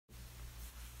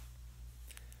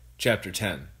Chapter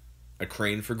 10. A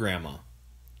Crane for Grandma.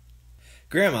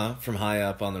 Grandma, from high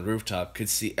up on the rooftop, could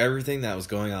see everything that was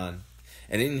going on,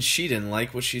 and she didn't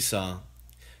like what she saw.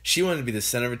 She wanted to be the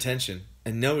center of attention,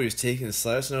 and nobody was taking the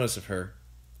slightest notice of her.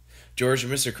 George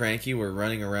and Mr. Cranky were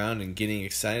running around and getting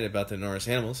excited about the enormous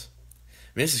animals.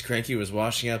 Mrs. Cranky was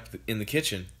washing up in the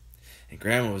kitchen, and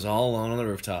Grandma was all alone on the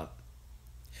rooftop.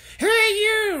 "Hey,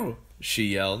 you!" she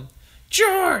yelled.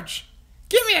 "George!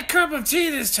 Give me a cup of tea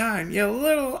this time, you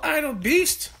little idle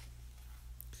beast!"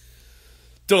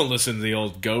 "Don't listen to the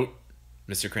old goat,"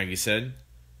 Mr. Cranky said.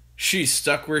 "She's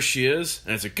stuck where she is,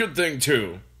 and it's a good thing,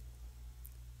 too."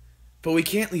 "But we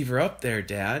can't leave her up there,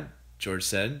 Dad," George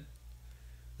said.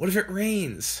 "What if it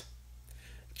rains?"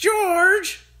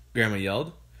 "George!" Grandma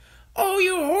yelled. "Oh,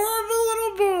 you horrible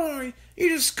little boy!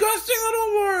 You disgusting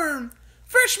little worm!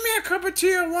 Fetch me a cup of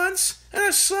tea at once, and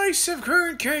a slice of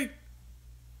currant cake."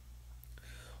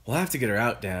 "We'll have to get her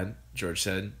out, Dad," George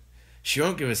said. "She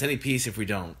won't give us any peace if we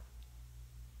don't."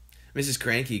 Mrs.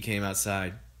 Cranky came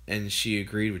outside, and she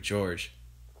agreed with George.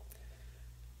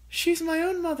 "She's my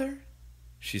own mother,"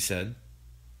 she said.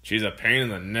 "She's a pain in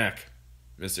the neck,"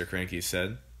 Mr. Cranky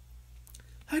said.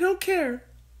 "I don't care,"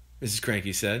 Mrs.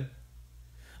 Cranky said.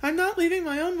 "I'm not leaving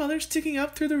my own mother sticking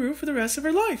up through the roof for the rest of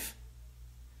her life."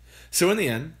 So in the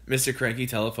end, Mr. Cranky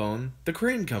telephoned the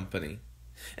crane company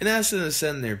and asked them to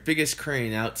send their biggest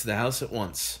crane out to the house at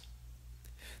once.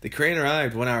 The crane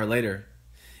arrived 1 hour later.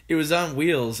 It was on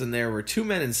wheels, and there were 2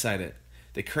 men inside it.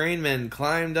 The crane men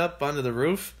climbed up onto the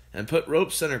roof and put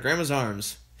ropes under Grandma's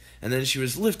arms, and then she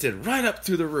was lifted right up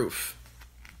through the roof.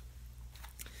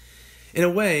 In a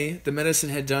way, the medicine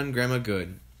had done Grandma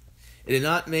good. It had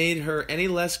not made her any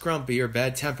less grumpy or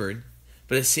bad-tempered,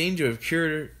 but it seemed to have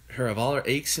cured her of all her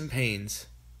aches and pains,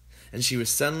 and she was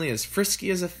suddenly as frisky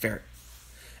as a ferret.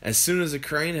 As soon as the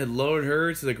crane had lowered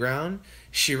her to the ground,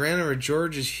 she ran over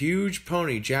George's huge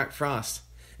pony, Jack Frost,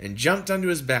 and jumped onto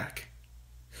his back.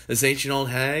 This ancient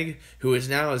old hag, who was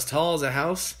now as tall as a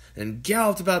house, and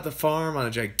galloped about the farm on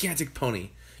a gigantic pony,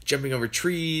 jumping over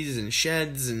trees and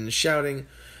sheds and shouting,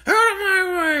 "Out of my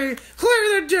way!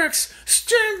 Clear the decks!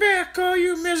 Stand back, all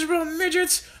you miserable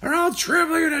midgets, or I'll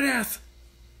trample you to death!"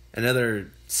 and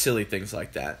other silly things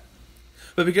like that.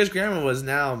 But because Grandma was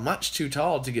now much too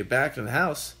tall to get back to the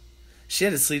house, she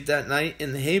had to sleep that night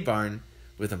in the hay barn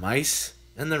with the mice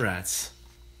and the rats.